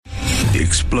The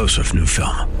explosive new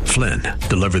film, Flynn,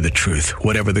 deliver the truth,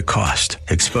 whatever the cost,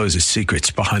 exposes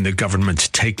secrets behind the government's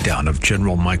takedown of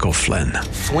General Michael Flynn.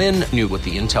 Flynn knew what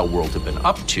the intel world had been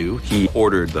up to. He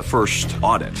ordered the first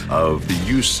audit of the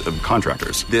use of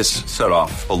contractors. This set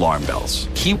off alarm bells.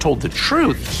 He told the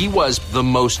truth. He was the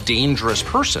most dangerous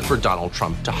person for Donald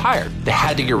Trump to hire. They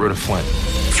had to get rid of Flynn.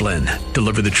 Flynn,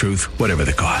 deliver the truth, whatever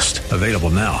the cost. Available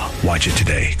now. Watch it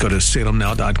today. Go to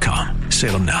salemnow.com.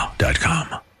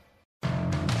 salemnow.com.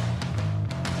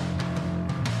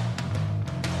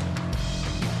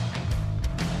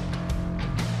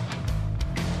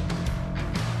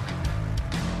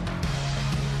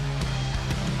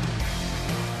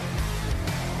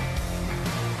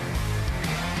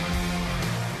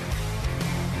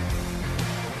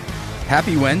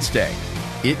 Happy Wednesday.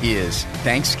 It is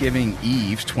Thanksgiving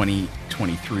Eve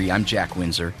 2023. I'm Jack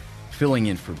Windsor, filling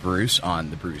in for Bruce on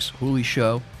The Bruce Hooley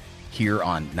Show here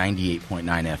on 98.9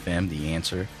 FM, The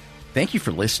Answer. Thank you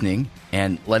for listening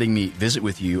and letting me visit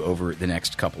with you over the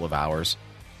next couple of hours.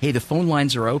 Hey, the phone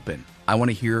lines are open. I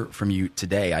want to hear from you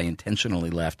today. I intentionally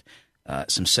left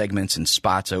some segments and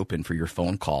spots open for your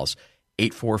phone calls.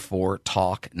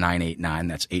 844-TALK-989.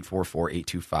 That's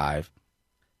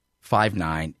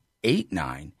 844-825-5989.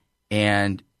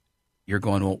 And you're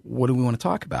going, well, what do we want to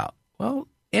talk about? Well,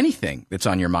 anything that's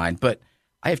on your mind. But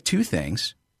I have two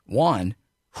things. One,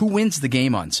 who wins the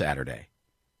game on Saturday?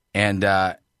 And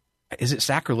is it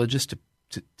sacrilegious to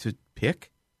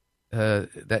pick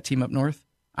that team up north?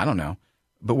 I don't know.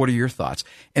 But what are your thoughts?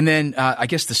 And then I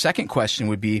guess the second question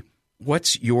would be,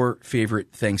 what's your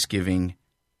favorite Thanksgiving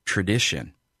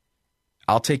tradition?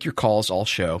 I'll take your calls all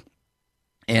show.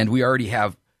 And we already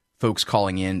have folks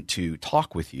calling in to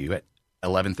talk with you at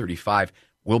 11:35.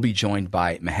 We'll be joined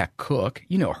by Mehek Cook.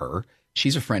 You know her.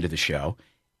 She's a friend of the show.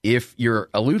 If you're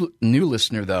a new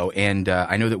listener, though, and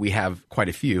I know that we have quite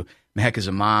a few, Mehek is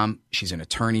a mom. She's an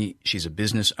attorney. She's a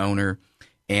business owner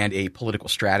and a political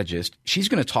strategist. She's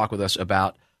going to talk with us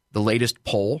about the latest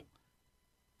poll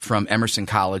from Emerson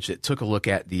College that took a look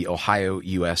at the Ohio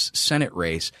U.S. Senate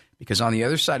race, because on the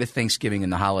other side of Thanksgiving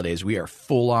and the holidays, we are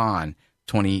full on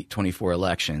 2024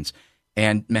 elections.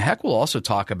 And Mehek will also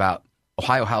talk about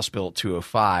Ohio House Bill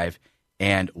 205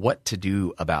 and what to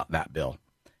do about that bill.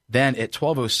 Then at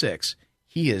 12:06,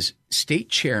 he is state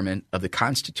chairman of the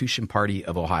Constitution Party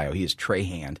of Ohio. He is Trey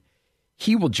Hand.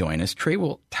 He will join us. Trey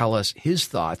will tell us his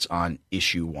thoughts on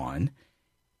issue one,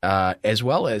 as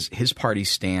well as his party's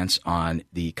stance on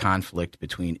the conflict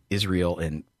between Israel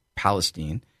and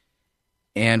Palestine,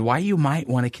 and why you might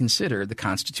want to consider the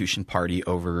Constitution Party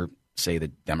over, say, the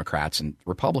Democrats and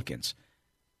Republicans.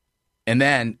 And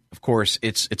then, of course,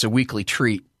 it's a weekly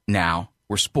treat now.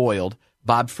 We're spoiled.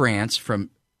 Bob France from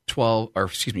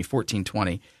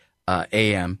 1420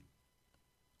 a.m.,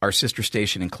 our sister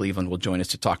station in Cleveland, will join us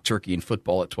to talk turkey and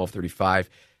football at 12:35.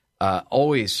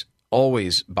 Always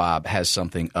Bob has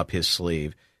something up his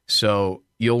sleeve. So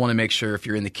you'll want to make sure if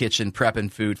you're in the kitchen prepping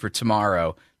food for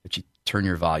tomorrow that you turn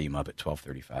your volume up at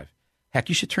 12:35. Heck,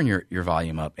 you should turn your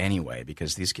volume up anyway,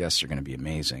 because these guests are going to be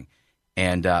amazing.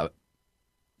 And,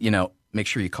 make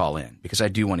sure you call in, because I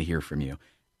do want to hear from you.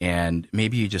 And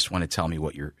maybe you just want to tell me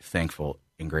what you're thankful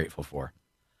and grateful for.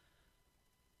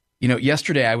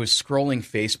 Yesterday I was scrolling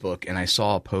Facebook and I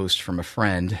saw a post from a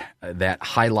friend that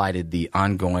highlighted the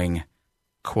ongoing,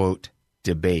 quote,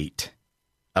 debate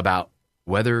about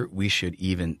whether we should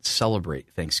even celebrate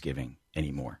Thanksgiving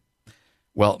anymore.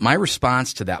 Well, my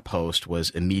response to that post was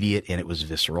immediate and it was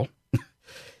visceral.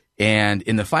 And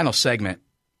in the final segment,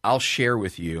 I'll share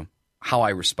with you how I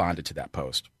responded to that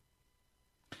post.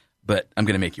 But I'm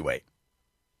going to make you wait.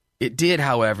 It did,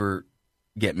 however,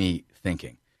 get me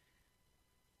thinking.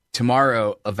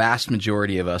 Tomorrow, a vast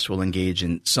majority of us will engage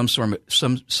in some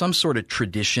sort of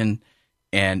tradition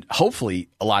and hopefully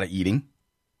a lot of eating.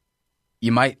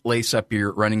 You might lace up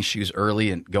your running shoes early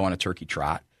and go on a turkey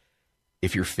trot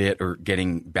if you're fit or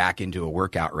getting back into a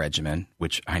workout regimen,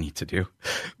 which I need to do.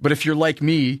 But if you're like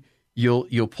me,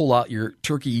 you'll pull out your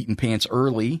turkey eating pants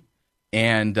early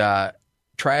and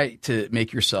try to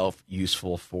make yourself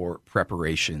useful for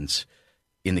preparations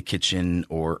in the kitchen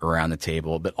or around the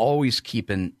table, but always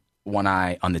keeping one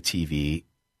eye on the TV,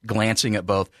 glancing at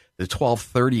both the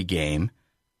 12:30 game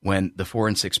when the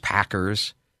 4-6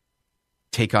 Packers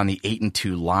take on the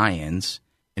 8-2 Lions.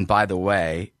 And by the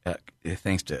way,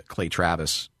 thanks to Clay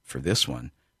Travis for this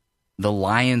one, the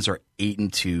Lions are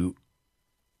 8-2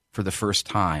 for the first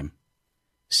time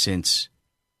since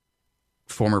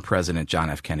former President John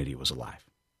F. Kennedy was alive.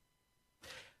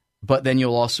 But then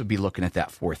you'll also be looking at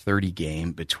that 4:30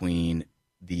 game between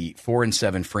the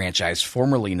 4-7 franchise,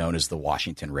 formerly known as the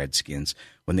Washington Redskins,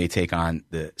 when they take on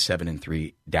the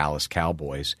 7-3 Dallas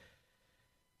Cowboys.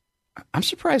 I'm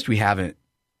surprised we haven't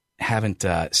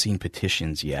seen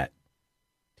petitions yet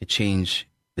to change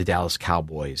the Dallas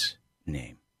Cowboys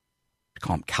name, to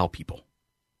call them Cow People.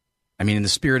 I mean, in the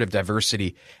spirit of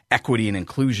diversity, equity, and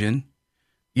inclusion,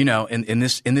 you know, in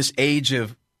this age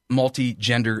of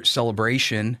multi-gender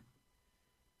celebration,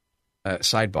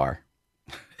 sidebar,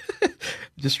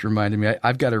 just reminded me,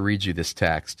 I've got to read you this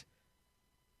text.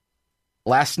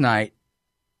 Last night,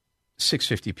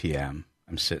 6:50 p.m.,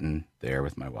 I'm sitting there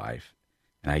with my wife,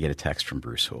 and I get a text from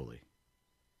Bruce Hooley.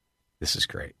 This is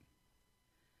great.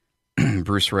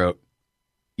 Bruce wrote,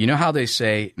 "You know how they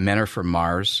say men are from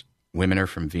Mars, women are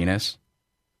from Venus?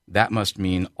 That must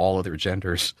mean all other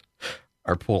genders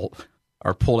are pulled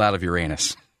out of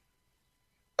Uranus."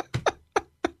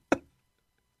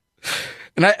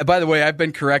 And by the way, I've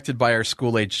been corrected by our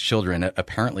school-age children.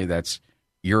 Apparently, that's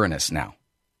Uranus now.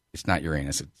 It's not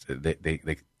Uranus.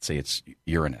 They say it's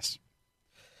Uranus.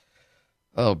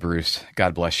 Oh, Bruce,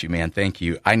 God bless you, man. Thank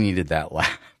you. I needed that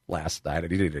last night. I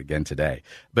needed it again today.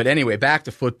 But anyway, back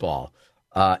to football.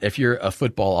 If you're a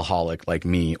football-aholic like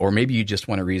me, or maybe you just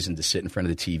want a reason to sit in front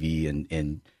of the TV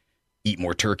and eat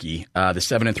more turkey, the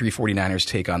 7-3 49ers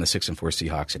take on the 6-4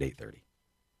 Seahawks at 8:30.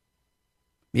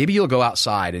 Maybe you'll go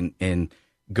outside and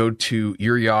go to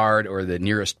your yard or the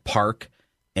nearest park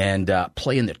and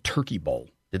play in the Turkey Bowl.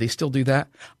 Do they still do that?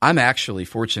 I'm actually,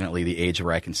 fortunately, the age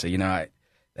where I can say, you know,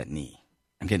 that knee.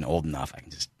 I'm getting old enough. I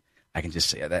can just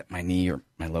say that my knee or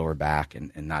my lower back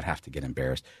and not have to get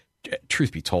embarrassed.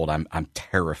 Truth be told, I'm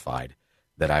terrified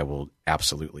that I will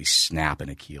absolutely snap an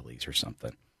Achilles or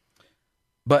something.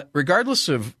 But regardless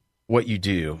of what you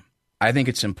do, I think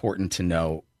it's important to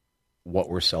know what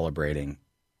we're celebrating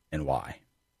and why.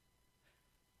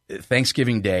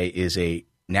 Thanksgiving Day is a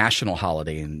national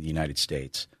holiday in the United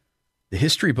States. The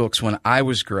history books when I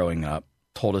was growing up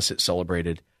told us it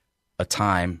celebrated a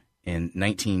time in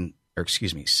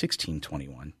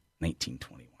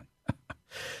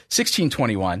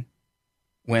 1621,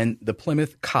 when the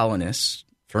Plymouth colonists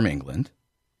from England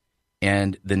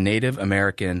and the Native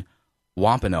American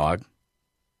Wampanoag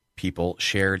people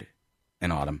shared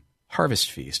an autumn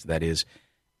harvest feast that is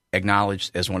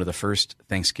acknowledged as one of the first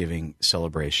Thanksgiving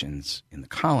celebrations in the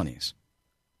colonies.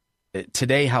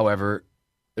 Today, however,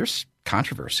 there's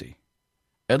controversy,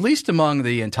 at least among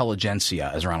the intelligentsia,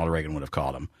 as Ronald Reagan would have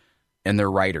called them, and their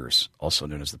writers, also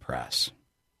known as the press.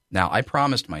 Now, I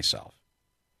promised myself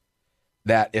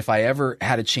that if I ever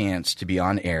had a chance to be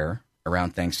on air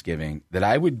around Thanksgiving, that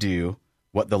I would do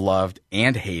what the loved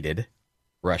and hated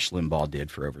Rush Limbaugh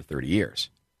did for over 30 years.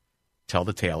 Tell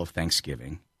the tale of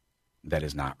Thanksgiving that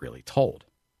is not really told.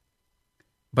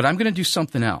 But I'm going to do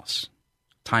something else,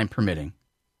 time permitting,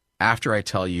 after I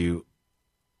tell you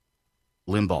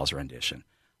Limbaugh's rendition.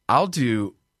 I'll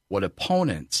do what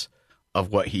opponents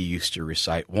of what he used to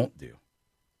recite won't do.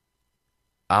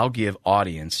 I'll give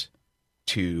audience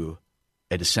to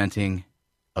a dissenting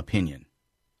opinion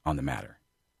on the matter,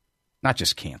 not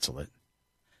just cancel it.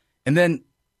 And then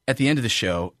at the end of the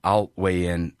show, I'll weigh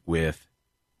in with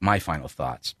my final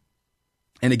thoughts.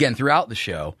 And again, throughout the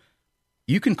show,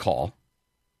 you can call,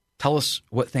 tell us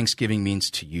what Thanksgiving means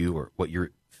to you or what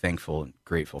you're thankful and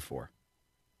grateful for.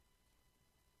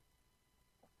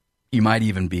 You might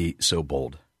even be so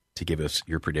bold to give us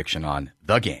your prediction on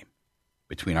the game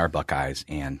between our Buckeyes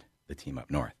and the team up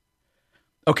north.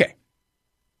 Okay,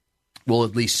 we'll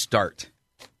at least start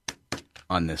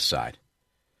on this side.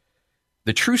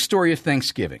 The true story of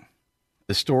Thanksgiving,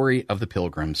 the story of the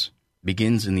Pilgrims,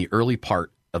 begins in the early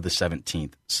part of the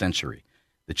 17th century.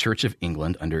 The Church of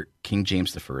England under King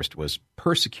James I was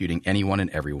persecuting anyone and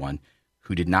everyone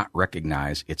who did not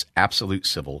recognize its absolute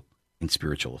civil and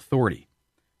spiritual authority.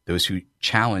 Those who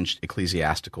challenged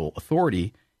ecclesiastical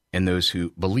authority and those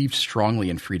who believed strongly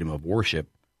in freedom of worship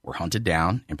were hunted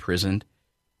down, imprisoned,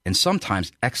 and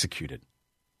sometimes executed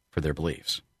for their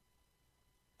beliefs.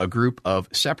 A group of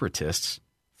separatists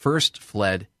first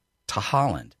fled to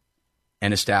Holland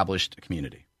and established a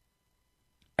community.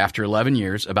 After 11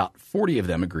 years, about 40 of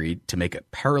them agreed to make a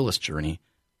perilous journey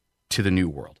to the New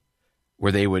World,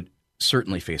 where they would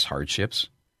certainly face hardships,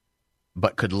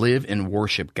 but could live and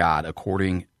worship God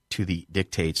according to the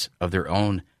dictates of their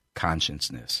own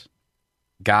consciousness,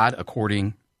 God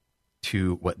according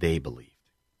to what they believed.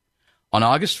 On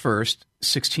August 1st,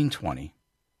 1620,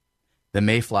 the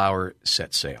Mayflower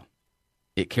set sail.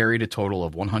 It carried a total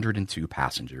of 102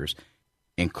 passengers,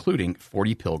 including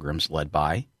 40 pilgrims led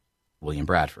by William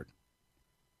Bradford.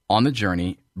 On the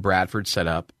journey, Bradford set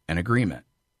up an agreement,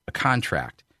 a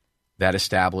contract, that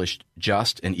established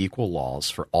just and equal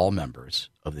laws for all members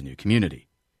of the new community,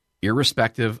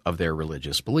 irrespective of their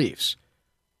religious beliefs.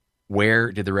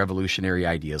 Where did the revolutionary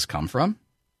ideas come from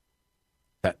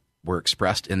that were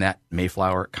expressed in that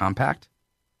Mayflower Compact?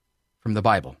 From the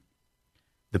Bible.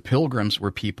 The Pilgrims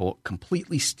were people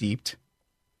completely steeped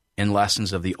in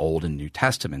lessons of the Old and New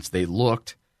Testaments. They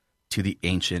looked to the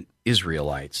ancient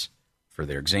Israelites for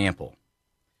their example.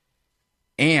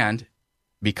 And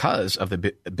because of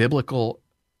the biblical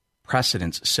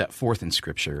precedents set forth in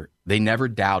Scripture, they never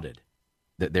doubted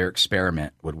that their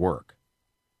experiment would work.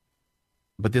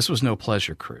 But this was no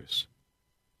pleasure cruise.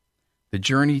 The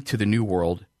journey to the New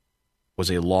World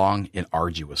was a long and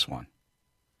arduous one.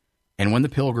 And when the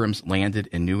Pilgrims landed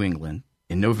in New England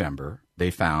in November,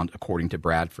 they found, according to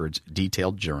Bradford's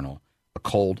detailed journal, a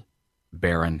cold,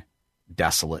 barren,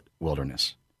 desolate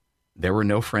wilderness. There were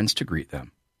no friends to greet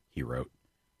them, he wrote.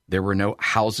 There were no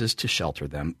houses to shelter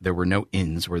them. There were no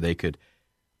inns where they could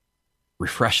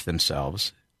refresh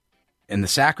themselves. And the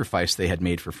sacrifice they had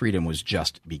made for freedom was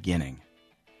just beginning.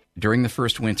 During the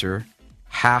first winter,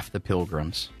 half the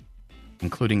Pilgrims,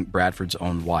 including Bradford's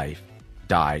own wife,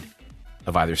 died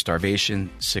of either starvation,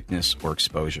 sickness, or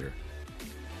exposure.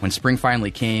 When spring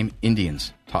finally came,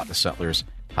 Indians taught the settlers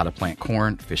how to plant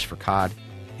corn, fish for cod,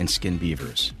 and skin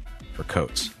beavers for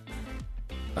coats.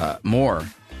 More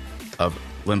of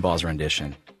Limbaugh's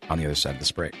rendition on the other side of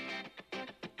this break.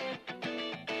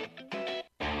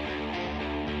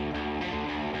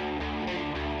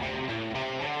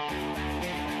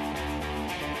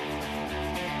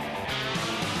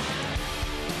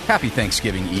 Happy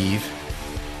Thanksgiving Eve.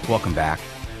 Welcome back.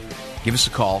 Give us a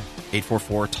call,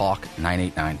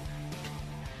 844-TALK-989.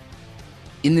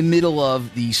 In the middle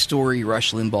of the story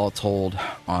Rush Limbaugh told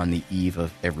on the eve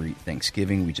of every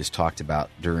Thanksgiving, we just talked about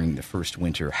during the first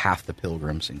winter, half the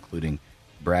Pilgrims, including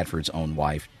Bradford's own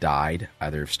wife, died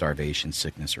either of starvation,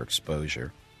 sickness, or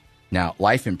exposure. Now,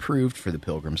 life improved for the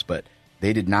Pilgrims, but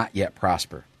they did not yet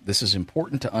prosper. This is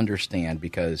important to understand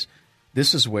because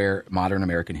this is where modern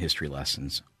American history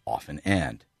lessons often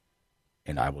end.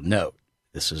 And I will note,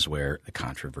 this is where the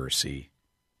controversy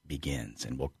begins,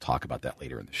 and we'll talk about that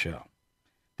later in the show.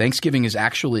 Thanksgiving is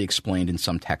actually explained in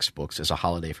some textbooks as a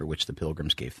holiday for which the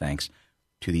Pilgrims gave thanks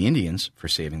to the Indians for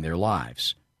saving their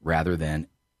lives, rather than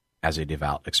as a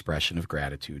devout expression of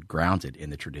gratitude grounded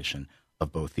in the tradition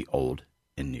of both the Old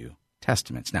and New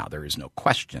Testaments. Now, there is no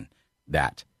question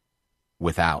that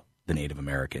without the Native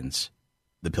Americans,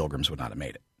 the Pilgrims would not have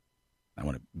made it. I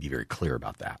want to be very clear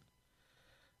about that.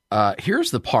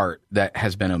 Here's the part that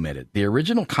has been omitted. The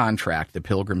original contract the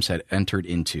Pilgrims had entered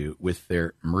into with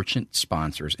their merchant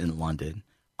sponsors in London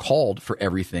called for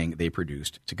everything they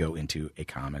produced to go into a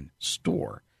common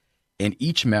store, and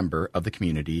each member of the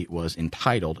community was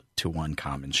entitled to one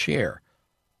common share.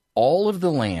 All of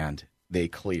the land they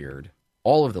cleared,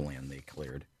 and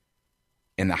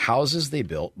the houses they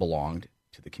built belonged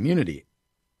to the community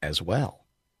as well.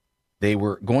 They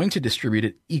were going to distribute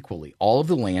it equally. All of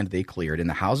the land they cleared and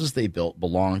the houses they built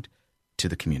belonged to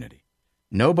the community.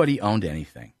 Nobody owned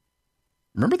anything.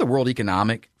 Remember the World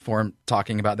Economic Forum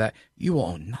talking about that? You will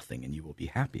own nothing and you will be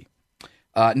happy.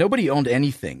 Nobody owned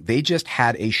anything. They just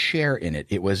had a share in it.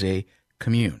 It was a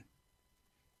commune.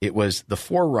 It was the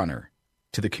forerunner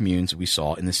to the communes we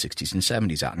saw in the 60s and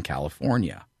 70s out in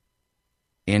California.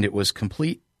 And it was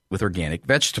complete with organic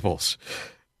vegetables.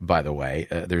 By the way,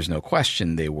 there's no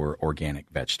question they were organic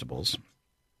vegetables.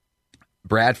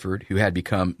 Bradford, who had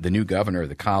become the new governor of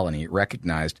the colony,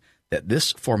 recognized that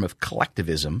this form of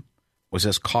collectivism was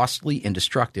as costly and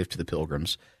destructive to the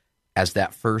Pilgrims as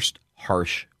that first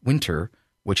harsh winter,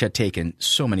 which had taken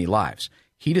so many lives.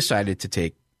 He decided to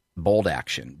take bold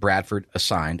action. Bradford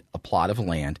assigned a plot of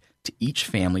land to each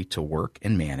family to work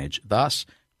and manage, thus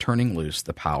turning loose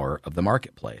the power of the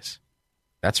marketplace.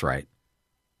 That's right.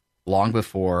 Long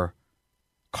before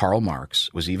Karl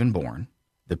Marx was even born,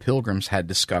 the Pilgrims had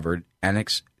discovered and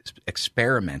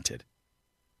experimented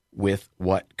with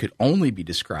what could only be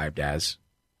described as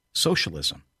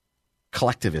socialism,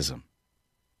 collectivism.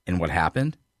 And what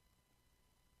happened?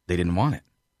 They didn't want it.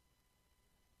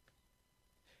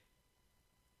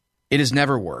 It has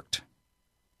never worked.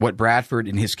 What Bradford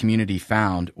and his community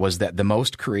found was that the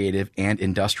most creative and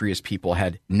industrious people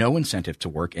had no incentive to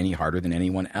work any harder than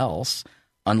anyone else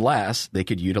unless they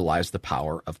could utilize the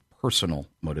power of personal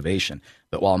motivation.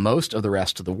 But while most of the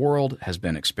rest of the world has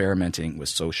been experimenting with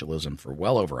socialism for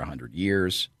well over 100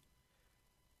 years,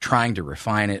 trying to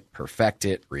refine it, perfect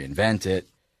it, reinvent it,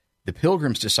 the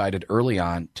Pilgrims decided early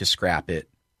on to scrap it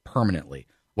permanently.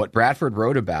 What Bradford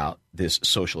wrote about this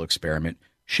social experiment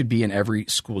should be in every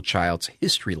school child's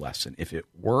history lesson. If it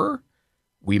were,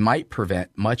 we might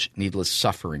prevent much needless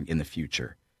suffering in the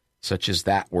future, such as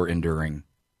that we're enduring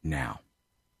now.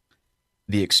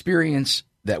 The experience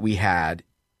that we had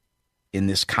in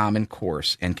this common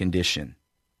course and condition,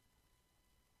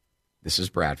 this is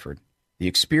Bradford, the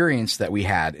experience that we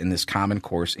had in this common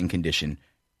course and condition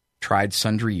tried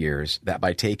sundry years, that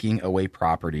by taking away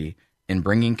property and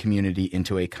bringing community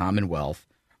into a commonwealth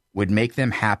would make them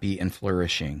happy and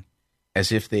flourishing,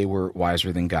 as if they were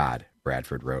wiser than God,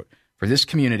 Bradford wrote. For this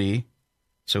community,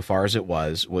 so far as it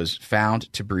was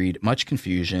found to breed much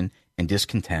confusion and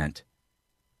discontent,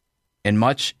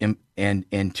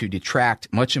 and to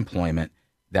detract much employment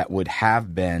that would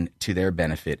have been to their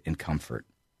benefit and comfort.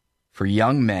 For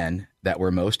young men that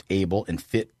were most able and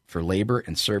fit for labor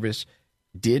and service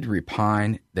did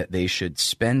repine that they should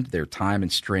spend their time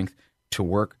and strength to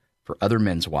work for other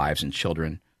men's wives and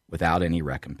children without any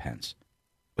recompense,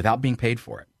 without being paid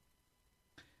for it.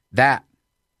 That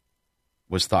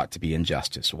was thought to be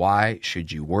injustice. Why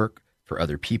should you work for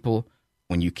other people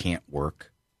when you can't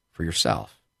work for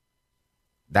yourself?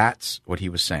 That's what he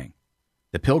was saying.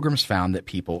 The Pilgrims found that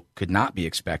people could not be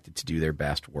expected to do their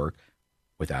best work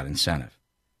without incentive.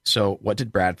 So what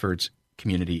did Bradford's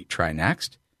community try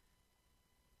next?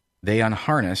 They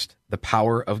unharnessed the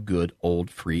power of good old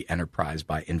free enterprise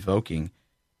by invoking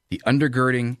the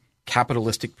undergirding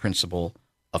capitalistic principle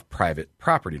of private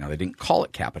property. Now, they didn't call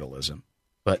it capitalism,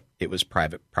 but it was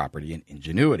private property and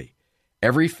ingenuity.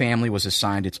 Every family was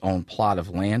assigned its own plot of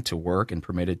land to work and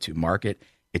permitted to market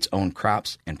its own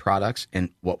crops and products.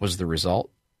 And what was the result?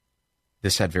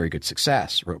 This had very good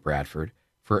success, wrote Bradford,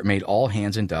 for it made all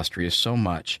hands industrious. So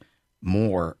much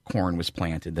more corn was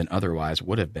planted than otherwise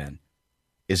would have been.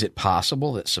 Is it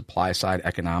possible that supply-side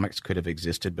economics could have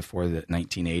existed before the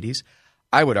 1980s?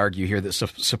 I would argue here that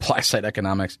supply-side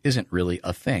economics isn't really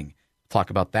a thing. Talk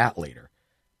about that later.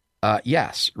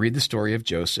 Yes, read the story of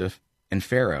Joseph and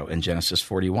Pharaoh in Genesis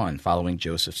 41. Following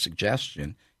Joseph's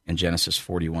suggestion in Genesis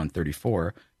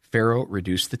 41:34, Pharaoh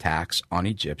reduced the tax on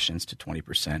Egyptians to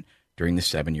 20% during the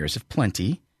 7 years of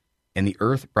plenty, and the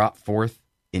earth brought forth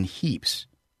in heaps.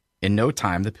 In no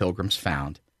time, the Pilgrims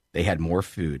found they had more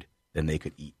food than they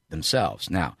could eat themselves.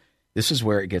 Now, this is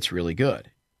where it gets really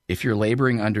good. If you're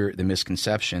laboring under the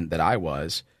misconception that I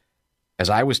was, as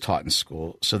I was taught in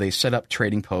school, so they set up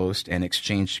trading posts and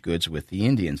exchanged goods with the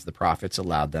Indians. The profits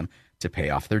allowed them to pay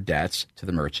off their debts to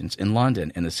the merchants in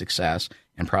London, and the success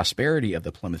and prosperity of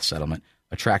the Plymouth settlement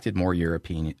attracted more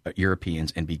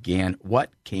Europeans and began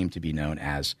what came to be known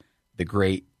as the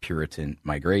Great Puritan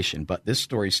Migration. But this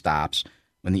story stops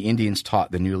when the Indians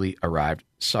taught the newly arrived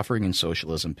suffering in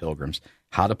socialism pilgrims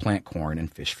how to plant corn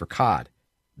and fish for cod.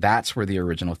 That's where the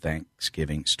original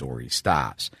Thanksgiving story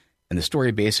stops. And the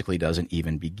story basically doesn't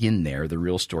even begin there. The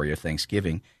real story of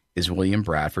Thanksgiving is William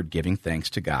Bradford giving thanks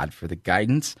to God for the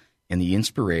guidance and the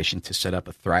inspiration to set up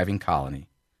a thriving colony.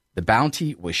 The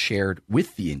bounty was shared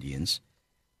with the Indians.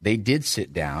 They did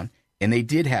sit down, and they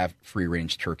did have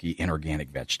free-range turkey and organic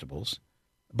vegetables.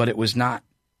 But it was not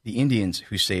the Indians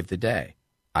who saved the day.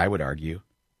 I would argue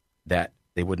that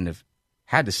they wouldn't have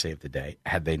had to save the day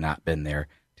had they not been there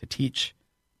to teach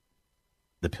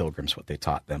the Pilgrims what they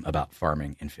taught them about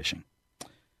farming and fishing,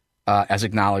 as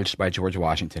acknowledged by George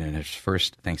Washington in his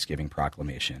first Thanksgiving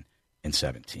proclamation in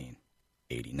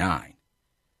 1789.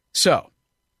 So,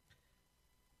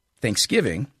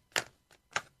 Thanksgiving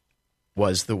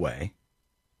was the way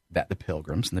that the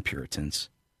Pilgrims and the Puritans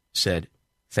said,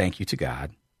 thank you to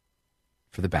God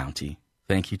for the bounty.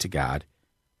 Thank you to God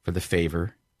for the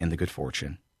favor and the good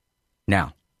fortune.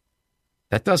 Now,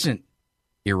 that doesn't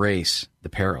erase the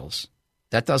perils.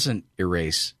 That doesn't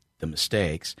erase the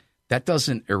mistakes. That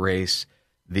doesn't erase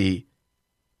the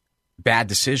bad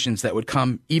decisions that would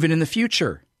come even in the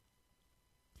future.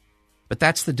 But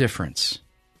that's the difference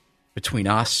between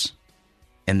us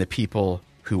and the people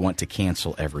who want to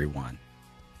cancel everyone.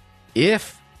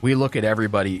 If we look at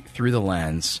everybody through the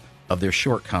lens of their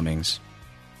shortcomings,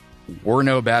 we're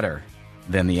no better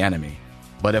than the enemy.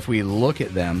 But if we look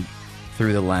at them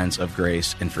through the lens of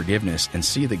grace and forgiveness and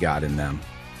see the God in them,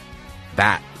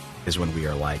 that is when we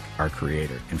are like our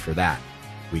Creator. And for that,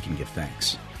 we can give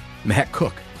thanks. Matt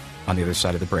Cook on the other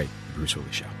side of the break. The Bruce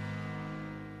Hooley Show.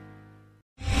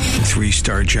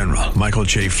 3-star General Michael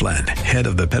J. Flynn, head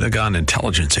of the Pentagon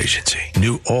Intelligence Agency,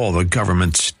 knew all the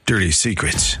government's dirty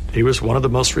secrets. He was one of the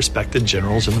most respected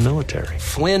generals in the military.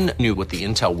 Flynn knew what the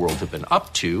intel world had been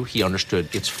up to. He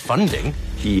understood its funding.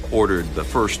 He ordered the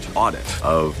first audit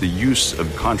of the use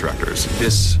of contractors.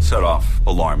 This set off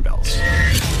alarm bells.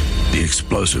 The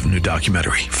explosive new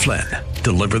documentary, Flynn,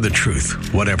 Deliver the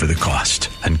Truth, Whatever the Cost,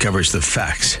 uncovers the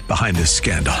facts behind this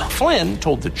scandal. Flynn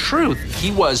told the truth.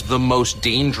 He was the most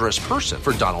dangerous person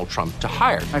for Donald Trump to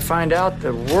hire. I find out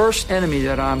the worst enemy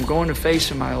that I'm going to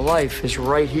face in my life is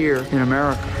right here in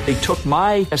America. They took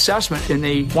my assessment and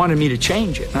they wanted me to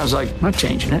change it. And I was like, I'm not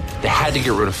changing it. They had to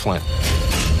get rid of Flynn.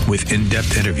 With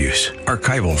in-depth interviews,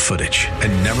 archival footage,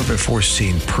 and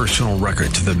never-before-seen personal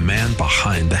records of the man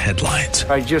behind the headlines.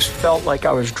 I just felt like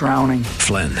I was drowning.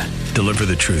 Flynn, Deliver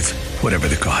the Truth, Whatever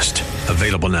the Cost.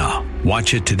 Available now.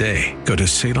 Watch it today. Go to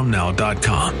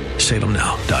salemnow.com.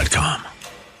 salemnow.com.